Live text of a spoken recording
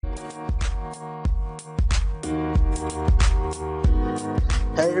Hey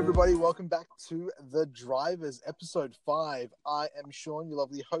everybody, welcome back to The Drivers, episode 5. I am Sean, your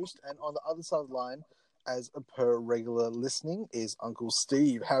lovely host, and on the other side of the line, as per regular listening, is Uncle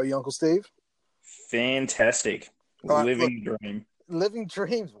Steve. How are you, Uncle Steve? Fantastic. All right, Living dream. Living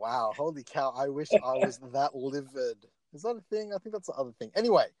dreams. Wow, holy cow. I wish I was that livid. Is that a thing? I think that's the other thing.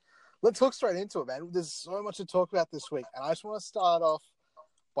 Anyway, let's hook straight into it, man. There's so much to talk about this week, and I just want to start off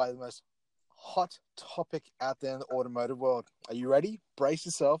by the most hot topic out there in the automotive world. Are you ready? Brace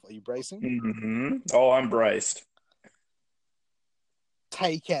yourself. Are you bracing? Mm-hmm. Oh, I'm braced.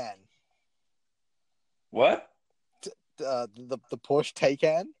 TAY CAN. What? The Porsche TAY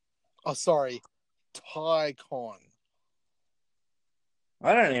CAN. Oh, sorry, TAY CAN.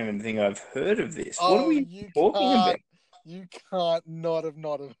 I don't even think I've heard of this. Oh, what are we talking about? You can't not have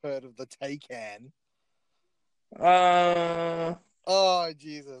heard of the TAY CAN. Oh,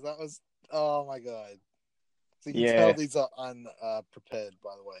 Jesus, that was. Oh my God. So you can tell these are unprepared.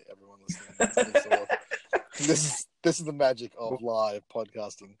 By the way, everyone listening. This is the magic of live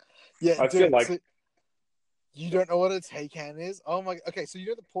podcasting. Yeah, I feel like so you don't know what a TAY CAN is? Oh my. Okay, so you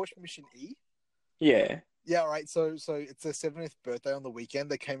know the Porsche Mission E? yeah. Yeah, right. So it's their 70th birthday on the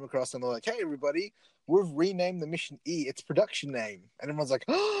weekend. They came across and they're like, "Hey, everybody, we've renamed the Mission E. Its production name." And everyone's like,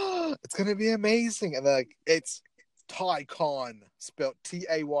 "Oh, it's gonna be amazing!" And they're like, "It's TAY CAN, spelled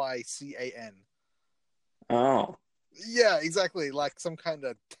TAYCAN." Oh. Yeah, exactly. Like some kind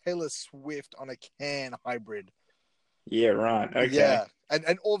of Taylor Swift on a can hybrid. Yeah, right. Okay. Yeah,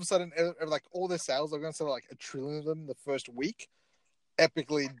 and all of a sudden, like all their sales, are going to sell like 1 trillion of them the first week.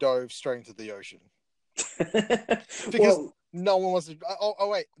 Epically dove straight into the ocean. Because no one wants to. Oh,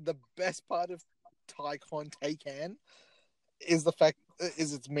 wait. The best part of TAY CAN is the fact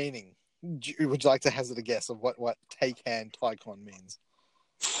is its meaning. Would you like to hazard a guess of what TAY CAN means?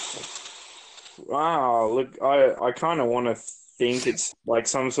 Wow. Look, I kind of want to think it's like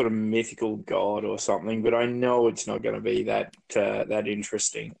some sort of mythical god or something, but I know it's not going to be that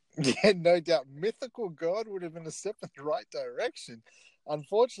interesting. Yeah, no doubt. Mythical god would have been a step in the right direction.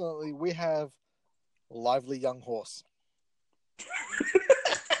 Unfortunately, we have lively young horse.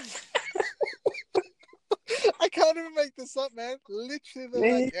 I can't even make this up, man.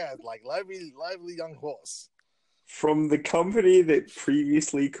 Literally, like lively young horse. From the company that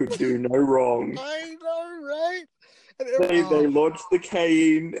previously could do no wrong. I know, right? They launched the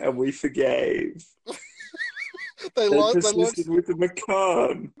Cayenne and we forgave. they launched with the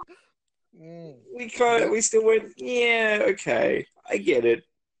Macan. We still went, yeah, okay. I get it.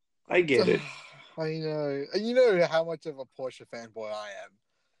 I know. And you know how much of a Porsche fanboy I am.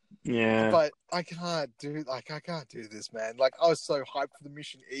 Yeah. But I can't do this, man. Like, I was so hyped for the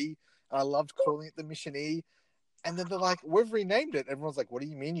Mission E, and I loved calling it the Mission E. And then they're like, we've renamed it. Everyone's like, what do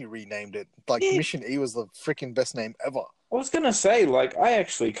you mean you renamed it? Like, Mission E was the freaking best name ever. I was going to say, like, I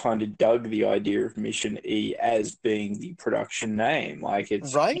actually kind of dug the idea of Mission E as being the production name. Like,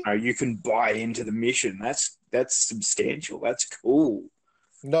 it's, right? You know, you can buy into the mission. That's substantial. That's cool.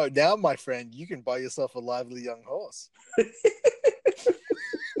 No, now, my friend, you can buy yourself a lively young horse.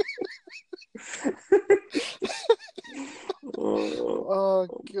 Oh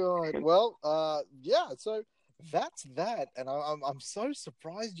God. Well, yeah, so that's that, and I'm so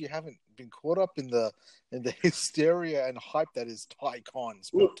surprised you haven't been caught up in the hysteria and hype that is TAY CAN,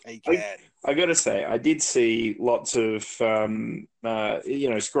 spelled TAY CAN. I gotta say, I did see lots of scrolling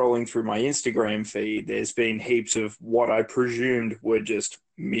through my Instagram feed. There's been heaps of what I presumed were just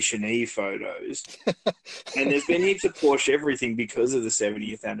Mission E photos, and there's been heaps of Porsche everything because of the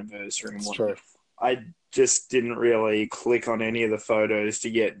 70th anniversary. That's true. I just didn't really click on any of the photos to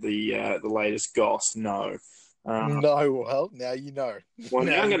get the latest goss. No. No, well, now you know. Well,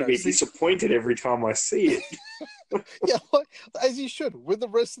 now I'm going to be disappointed every time I see it. Yeah, like, as you should. With the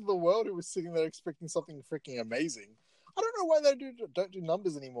rest of the world who was sitting there expecting something freaking amazing. I don't know why they don't do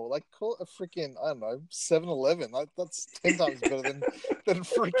numbers anymore. Like, call it a freaking, I don't know, 7-Eleven. That's 10 times better than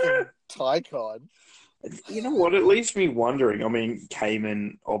freaking TAY CAN. You know what? It leaves me wondering. I mean,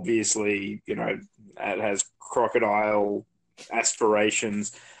 Cayman, obviously, you know, it has crocodile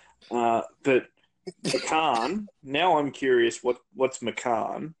aspirations. But Macan, now I'm curious what's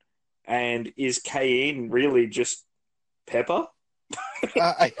Macan, and is Cayenne really just pepper?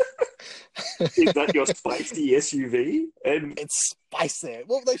 Is that your spicy SUV? And it's spicy.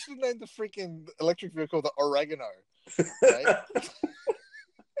 Well, they should have named the freaking electric vehicle the Oregano. Right?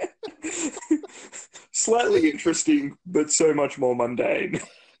 Slightly interesting, but so much more mundane.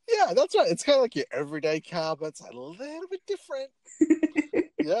 Yeah, that's right. It's kind of like your everyday car, but it's a little bit different.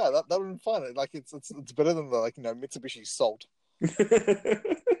 Yeah, that would be fun. Like it's better than the Mitsubishi Salt.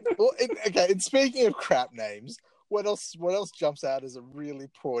 Well, okay. And speaking of crap names, what else? What else jumps out as a really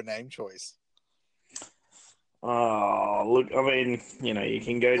poor name choice? Oh, look, I mean, you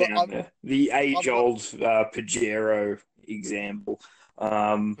can go Look, down the I'm not. age-old Pajero example.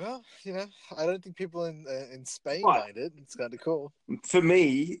 Well, I don't think people in Spain But mind it. It's kind of cool. for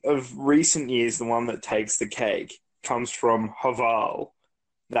me, of recent years, the one that takes the cake comes from Haval,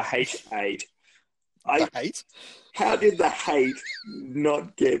 the H8. The hate. How did the hate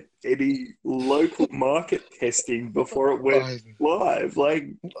not get any local market testing before it went I live? Like,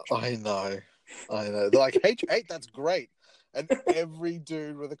 I know. I know. They're like H8. That's great. And every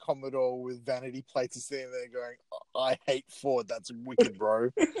dude with a Commodore with vanity plates is sitting there going, "I hate Ford. That's wicked, bro."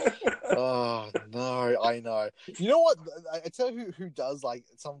 Oh no, I know. You know what? I tell you who does like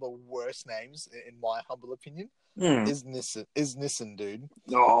some of the worst names, in my humble opinion, hmm. is Nissan. Is Nissan, dude?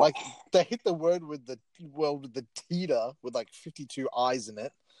 Oh, Like they hit the word with the Tita with like 52 eyes in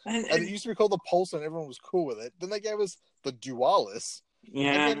it, and it and used to be called the Pulsar, and everyone was cool with it. Then they gave us the Dualis, and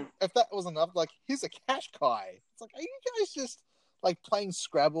yeah. then if that was enough, like here's a Qashqai. It's like, are you guys just like playing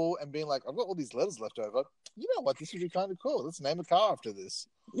Scrabble and being like, I've got all these letters left over. You know what? This would be kind of cool. Let's name a car after this.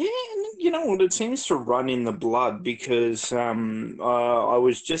 Yeah, and you know what? It seems to run in the blood because I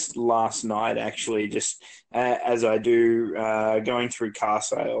was just last night actually just as I do going through car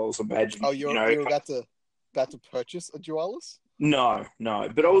sales. Imagine, Oh, you're about to purchase a Dualis? no,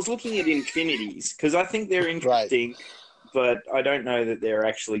 but I was looking at Infinities because I think they're Right. interesting, but I don't know that they're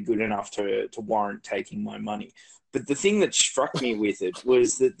actually good enough to warrant taking my money. But the thing that struck me with it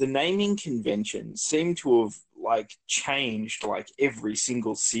was that the naming convention seemed to have like changed like every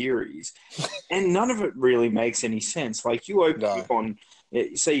single series, and none of it really makes any sense. Like you open No. up on,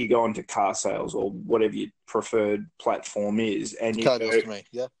 say you go onto car sales or whatever your preferred platform is, and you Car deals go to me.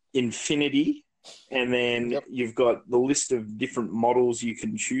 Yeah. Infinity, and then Yep. you've got the list of different models you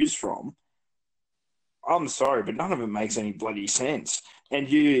can choose from. I'm sorry, but none of it makes any bloody sense. And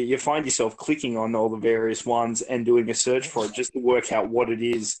you find yourself clicking on all the various ones and doing a search for it just to work out what it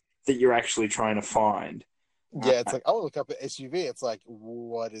is that you're actually trying to find. Uh, Yeah, it's like I will look up an SUV. It's like,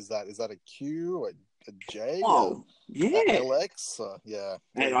 what is that? Is that a Q, a J, oh, a yeah. LX? Yeah,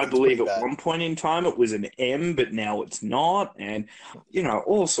 And I it's pretty believe at bad. one point in time it was an M, but now it's not. And,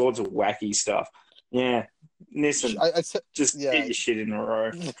 all sorts of wacky stuff. Yeah. Listen, I said, just get yeah, your shit in a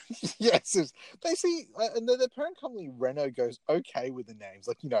row. yes. They see, and their parent company Renault goes okay with the names,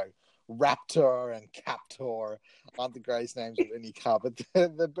 like Raptor and Captor aren't the greatest names of any car, but they're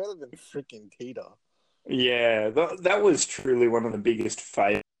better than freaking Tita. Yeah, that was truly one of the biggest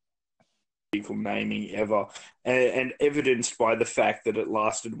fails vehicle naming ever, and evidenced by the fact that it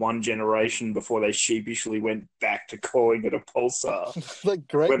lasted one generation before they sheepishly went back to calling it a pulsar Like,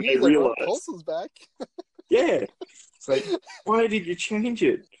 great when they news, everyone! realized, Pulsar's back. yeah, it's like, why did you change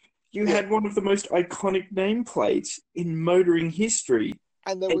it? You Yeah, had one of the most iconic nameplates in motoring history,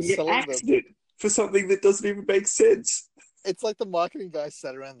 and they were and you selling axed them. it for something that doesn't even make sense. It's like the marketing guys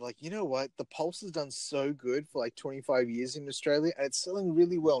sat around like, you know what? The Pulse has done so good for like 25 years in Australia, and it's selling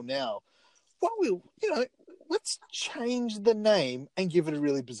really well now. Well, let's change the name and give it a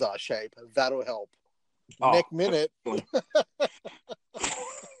really bizarre shape. That'll help. Oh, Next minute.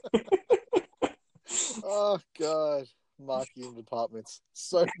 Oh God, marketing departments.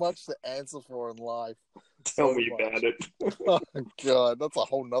 So much to answer for in life. tell So me about much. it. Oh God, that's a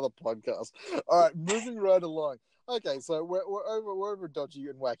whole nother podcast. All right, moving right along. Okay, so we're over dodgy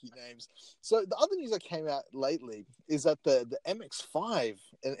and wacky names. So the other news that came out lately is that the MX5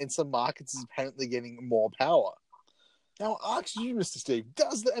 in some markets is apparently getting more power. Now, I ask you, Mr. Steve,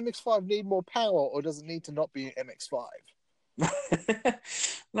 does the MX5 need more power, or does it need to not be an MX5?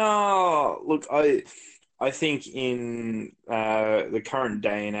 No, look, I think in the current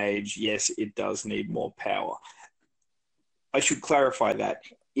day and age, yes, it does need more power. I should clarify that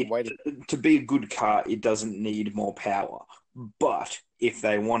it Wait a to be a good car, it doesn't need more power. But if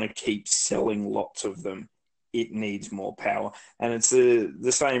they want to keep selling lots of them, it needs more power, and it's the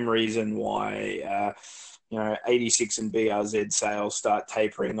same reason why 86 and BRZ sales start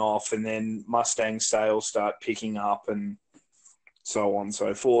tapering off, and then Mustang sales start picking up, and so on and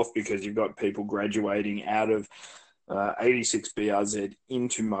so forth, because you've got people graduating out of 86 BRZ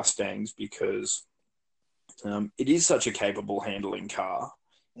into Mustangs because it is such a capable handling car.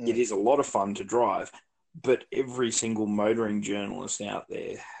 It minute. is a lot of fun to drive, but every single motoring journalist out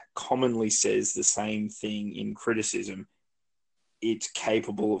there commonly says the same thing in criticism. It's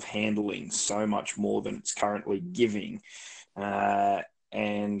capable of handling so much more than it's currently giving.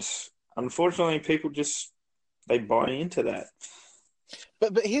 And unfortunately, people just they buy into that.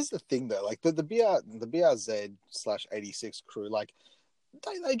 But here's the thing though, like the BRZ/86 crew, like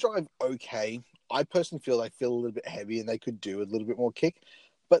they drive okay. I personally feel they feel a little bit heavy and they could do a little bit more kick.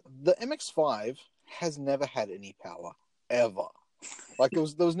 But the MX-5 has never had any power, ever. Like, there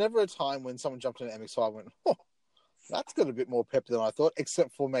was never a time when someone jumped in an MX-5 and went, oh, that's got a bit more pep than I thought,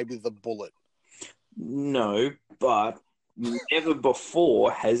 except for maybe the Bullet. No, but never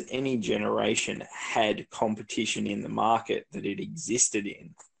before has any generation had competition in the market that it existed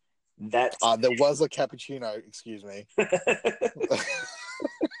in. That's There was a Cappuccino, excuse me.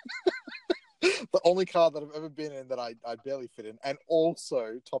 The only car that I've ever been in that I barely fit in, and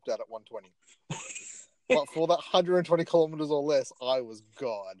also topped out at 120. But for that 120 kilometers or less, I was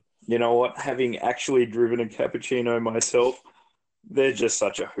God. You know what? Having actually driven a Cappuccino myself, they're just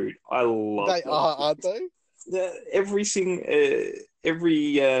such a hoot. I love They them. are, aren't they?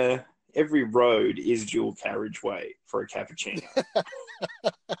 Every road is dual carriageway for a Cappuccino.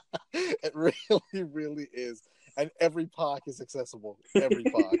 It really, really is. And every park is accessible. Every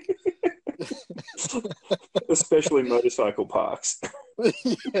park. Especially motorcycle parks.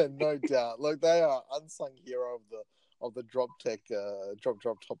 Yeah, no doubt. Like, they are unsung hero of the drop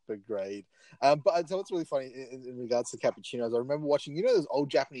top grade. But so what's really funny in regards to cappuccinos, I remember watching, those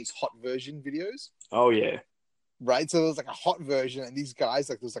old Japanese hot version videos? Oh yeah. Right? So there was like a hot version, and these guys,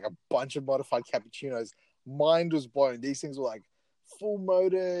 like, there's like a bunch of modified cappuccinos. Mind was blown. These things were like full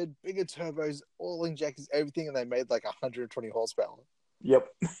motored, bigger turbos, all injectors, everything, and they made like 120 horsepower. Yep.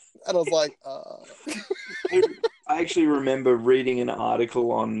 And I was like, I actually remember reading an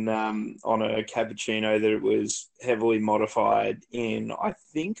article on a Cappuccino that it was heavily modified in, I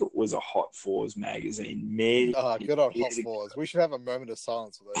think it was a Hot Fours magazine. good old Hot Fours. We should have a moment of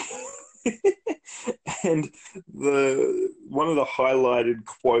silence for those. And one of the highlighted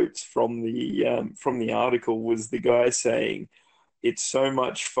quotes from the article was the guy saying, "It's so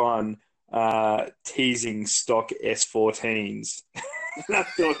much fun teasing stock S14s." And I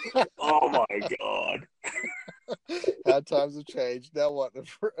thought, oh my God. How times have changed. Now what? A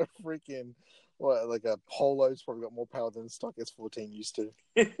freaking, like a Polo's probably got more power than the stock S14 used to.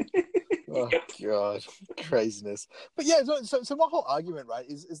 Oh, God. Craziness. But yeah, so my whole argument, right,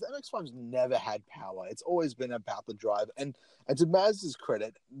 is the MX-5's never had power. It's always been about the drive. And to Mazda's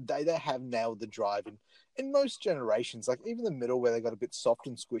credit, they have nailed the drive. And in most generations, like even the middle where they got a bit soft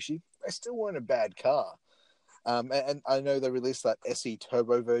and squishy, they still weren't a bad car. And I know they released that SE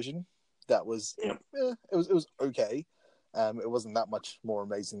Turbo version. That was, it was okay. It wasn't that much more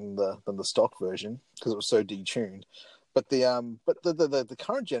amazing than the stock version because it was so detuned. But the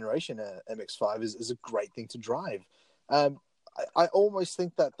current generation MX-5 is a great thing to drive. I almost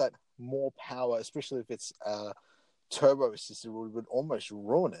think that more power, especially if it's turbo assisted, would almost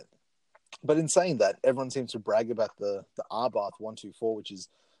ruin it. But in saying that, everyone seems to brag about the R-Bath 124, which is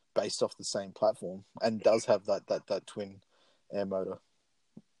based off the same platform and does have that twin air motor.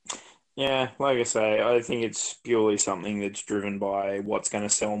 Yeah, like I say, I think it's purely something that's driven by what's going to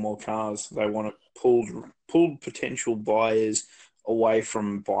sell more cars. They want to pull potential buyers away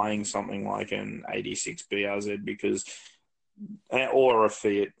from buying something like an 86 BRZ or a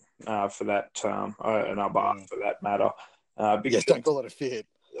Fiat for that, an Abarth for that matter. Yes, don't call it a Fiat.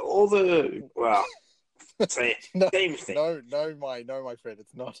 Same thing. No, my friend,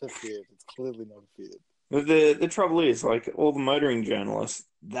 it's not a Fiat. It's clearly not a Fiat. The trouble is, like all the motoring journalists,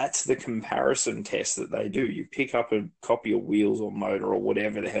 that's the comparison test that they do. You pick up a copy of Wheels or Motor or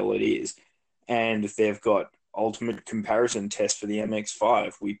whatever the hell it is, and they've got ultimate comparison test for the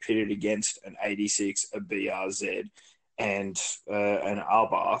MX-5. We pit it against an 86, a BRZ, and an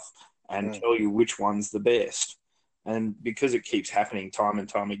Abarth, and tell you which one's the best. And because it keeps happening time and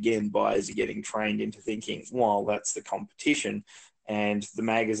time again, buyers are getting trained into thinking, well, that's the competition. And the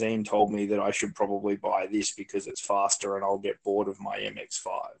magazine told me that I should probably buy this because it's faster and I'll get bored of my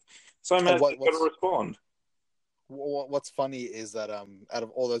MX-5. So I'm got to respond. What's funny is that out of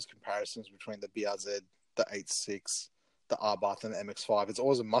all those comparisons between the BRZ, the 86, the Abarth, and the MX-5, it's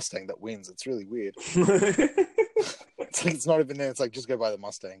always a Mustang that wins. It's really weird. It's not even there. It's like, just go buy the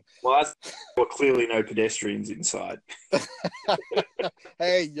Mustang. Well, clearly no pedestrians inside.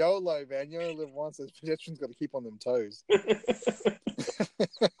 Hey, YOLO, man. You only live once. Those pedestrians got to keep on them toes.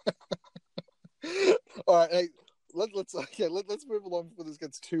 All right, hey, let's move along before this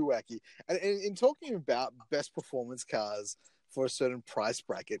gets too wacky. And in talking about best performance cars for a certain price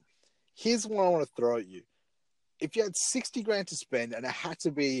bracket, here's one I want to throw at you. If you had 60 grand to spend and it had to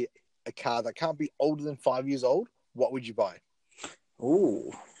be a car that can't be older than 5 years old, what would you buy?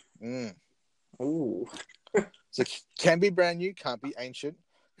 Ooh. Ooh. So it can be brand new, can't be ancient,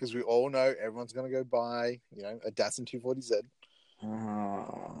 because we all know everyone's going to go buy, a Datsun 240Z.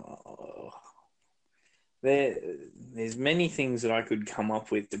 there's many things that I could come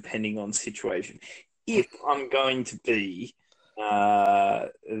up with depending on situation. If I'm going to be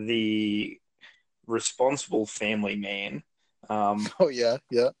the responsible family man, Oh yeah,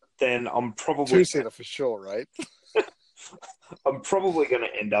 yeah. then Two-seater for sure, right? I'm probably going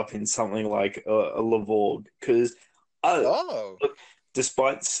to end up in something like a Lavorg because, Oh, look,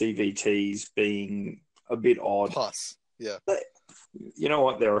 despite CVTs being a bit odd, plus, yeah. you know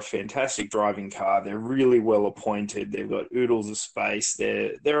what? They're a fantastic driving car. They're really well appointed. They've got oodles of space.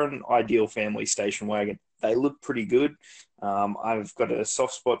 They're an ideal family station wagon. They look pretty good. I've got a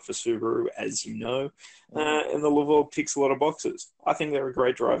soft spot for Subaru, as you know, and the Lavorg ticks a lot of boxes. I think they're a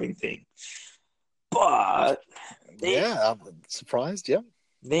great driving thing. But Yeah, I'm surprised. Yeah.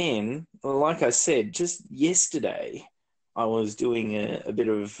 then, like I said, just yesterday, I was doing a bit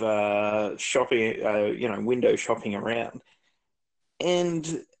of shopping, window shopping around, and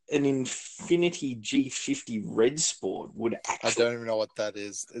an Infinity G50 Red Sport would I actually. don't even know what that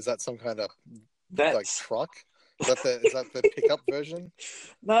is. Is that some kind of like That's truck? Is that the pickup version?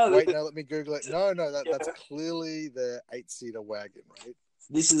 no. Wait, no, let me Google it. No, that's Yeah. clearly the 8-seater wagon, right?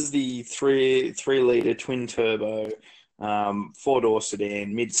 This is the three liter twin turbo, 4-door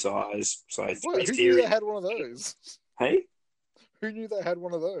sedan, mid size, so What? 3 Who knew they series. had one of those? Hey, Who knew they had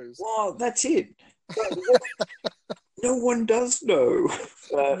one of those? well, that's it. No one does know.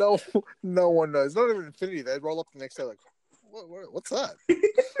 No, no one knows. Not even Infinity. They'd roll up the next day like, what's that?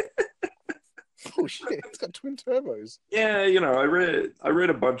 Oh shit! It's got twin turbos. Yeah, I read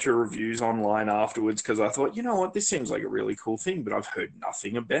a bunch of reviews online afterwards because I thought, you know what, this seems like a really cool thing, but I've heard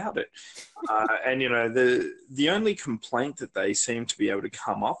nothing about it. And the only complaint that they seem to be able to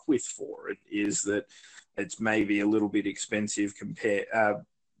come up with for it is that it's maybe a little bit expensive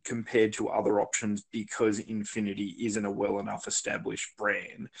compared to other options because Infinity isn't a well enough established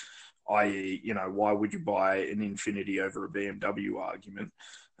brand. I.e., why would you buy an Infinity over a BMW argument?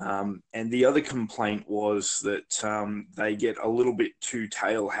 And the other complaint was that they get a little bit too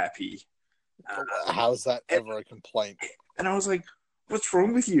tail happy. How's that And, ever a complaint? and I was like, what's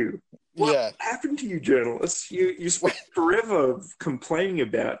wrong with you? What Yeah. happened to you, journalists? You spent forever complaining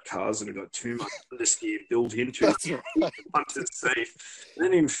about cars that have got too much understeer built into them. That's right. Once it's safe. And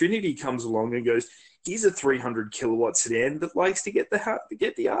then Infinity comes along and goes, here's a 300 kilowatt sedan that likes to get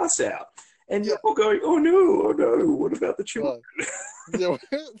the arse out. And Yeah. you're all going, oh no, what about the children? Yeah,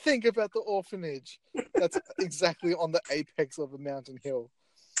 think about the orphanage. That's exactly on the apex of a mountain hill.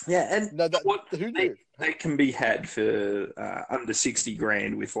 Yeah, and No, who knew? They can be had for under 60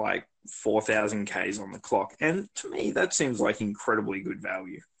 grand with like 4,000 Ks on the clock. And to me, that seems like incredibly good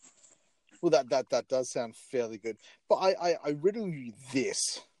value. Well, that does sound fairly good. But I riddle you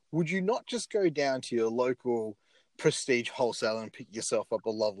this: would you not just go down to your local prestige wholesaler and pick yourself up a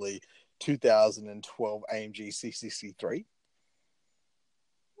lovely 2012 AMG CCC3?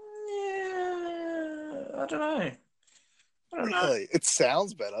 Yeah, I don't know. Really, it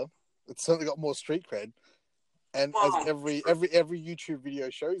sounds better. It's certainly got more street cred. And as every YouTube video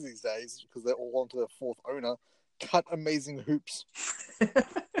shows these days, because they're all onto their fourth owner, cut amazing hoops.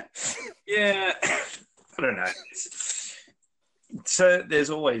 Yeah, I don't know. So there's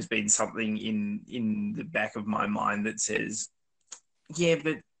always been something in the back of my mind that says, yeah,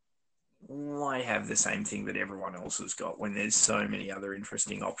 but why have the same thing that everyone else has got when there's so many other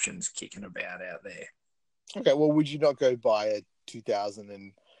interesting options kicking about out there? Okay, well, would you not go buy a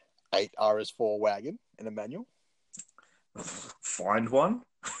 2008 RS4 wagon in a manual? Find one.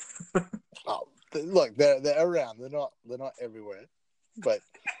 Oh, look, they're around. They're not everywhere, but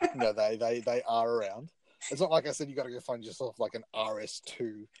they are around. It's not like I said you got to go find yourself like an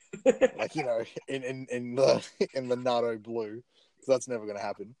RS2, like in the Nardo blue. That's never going to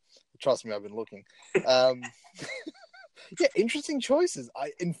happen. Trust me, I've been looking. Yeah, interesting choices.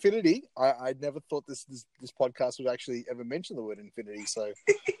 Infinity. I never thought this podcast would actually ever mention the word Infinity. So,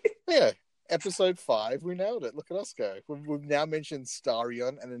 yeah, episode 5, we nailed it. Look at us go. We've now mentioned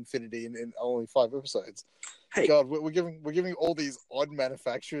Starion and Infinity in only 5 episodes. Hey, God, we're giving all these odd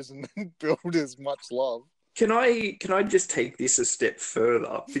manufacturers and builders much love. Can I just take this a step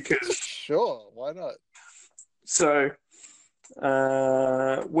further? Because sure, why not? So,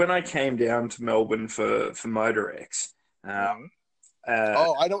 when I came down to Melbourne for MotorX. I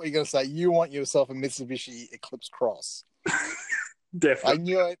know what you're going to say. You want yourself a Mitsubishi Eclipse Cross.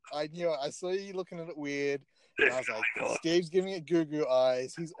 Definitely. I knew it. I saw you looking at it weird. And I was like, Steve's giving it goo-goo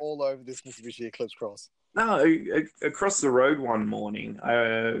eyes. He's all over this Mitsubishi Eclipse Cross. No, across the road one morning,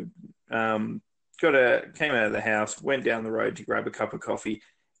 I came out of the house, went down the road to grab a cup of coffee,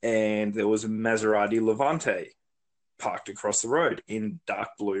 and there was a Maserati Levante parked across the road in dark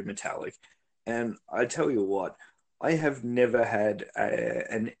blue metallic. And I tell you what, I have never had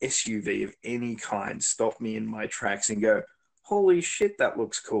an SUV of any kind stop me in my tracks and go, holy shit, that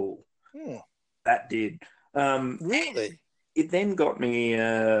looks cool. Hmm. That did. Really? It then got me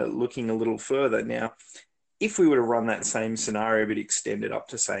looking a little further. Now, if we were to run that same scenario but extend it up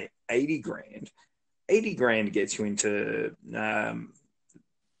to, say, 80 grand, 80 grand gets you into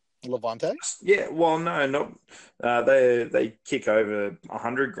Levante? yeah, well, no, not they kick over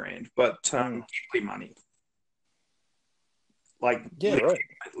 100 grand, but Ghibli money, like Yeah, right.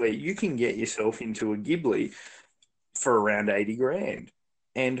 legitimately, you can get yourself into a Ghibli for around 80 grand,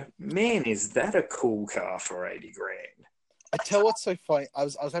 and man, is that a cool car for 80 grand? I tell what's so funny. I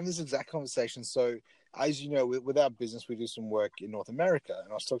was having this exact conversation. So, as you know, with our business, we do some work in North America, and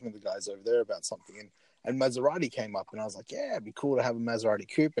I was talking to the guys over there about something, and Maserati came up, and I was like, yeah, it'd be cool to have a Maserati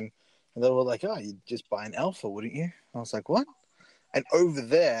coupe, and they were like, oh, you'd just buy an Alpha, wouldn't you? I was like, what? And over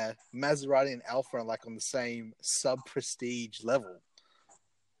there, Maserati and Alpha are like on the same sub prestige level.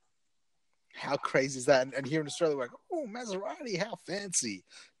 How crazy is that? And here in Australia, we're like, oh, Maserati, how fancy.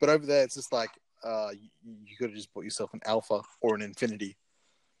 But over there, it's just like, you could have just bought yourself an Alpha or an Infinity.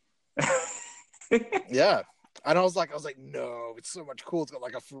 Yeah. And I was like, no, it's so much cool. It's got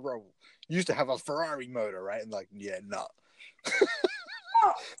like a Ferrari. Used to have a Ferrari motor, right? And like, yeah, nah.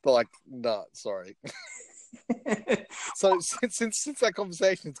 But like, nah, sorry. So since that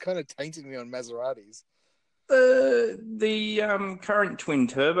conversation, it's kind of tainted me on Maseratis. The current twin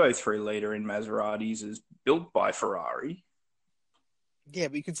turbo 3-liter in Maseratis is built by Ferrari. Yeah,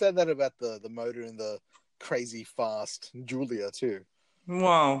 but you could say that about the motor in the crazy fast Giulia too.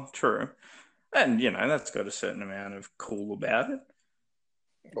 Well, true. And, that's got a certain amount of cool about it.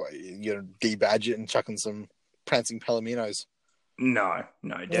 What, debadge it and chuck in some prancing Palominos. No,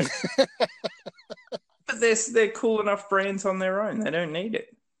 definitely. But they're cool enough brands on their own. They don't need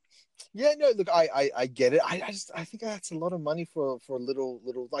it. Yeah, no, look, I get it. I think that's a lot of money for a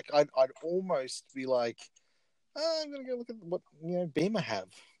little like I'd almost be like, I'm gonna go look at what Beamer have,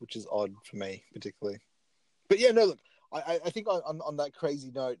 which is odd for me particularly. But yeah, no, look, I think on that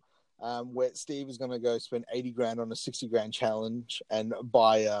crazy note, where Steve is gonna go spend 80 grand on a 60 grand challenge and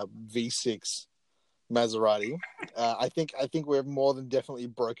buy a V6 Maserati. I think we're more than definitely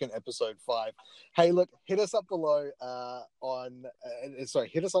broken episode 5. Hey, look, hit us up below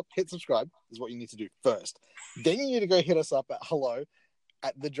hit subscribe is what you need to do first. Then you need to go hit us up at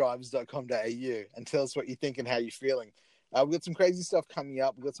hello@thedrivers.com.au and tell us what you think and how you're feeling. We've got some crazy stuff coming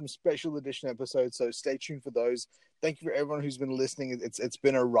up. We've got some special edition episodes, so stay tuned for those. Thank you for everyone who's been listening. It's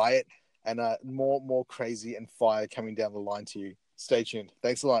been a riot, and more crazy and fire coming down the line to you. Stay tuned.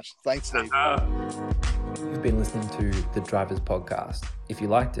 Thanks so much. Thanks, Steve. You've been listening to The Drivers Podcast. If you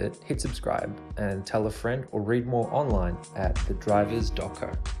liked it, hit subscribe and tell a friend or read more online at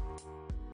thedrivers.co.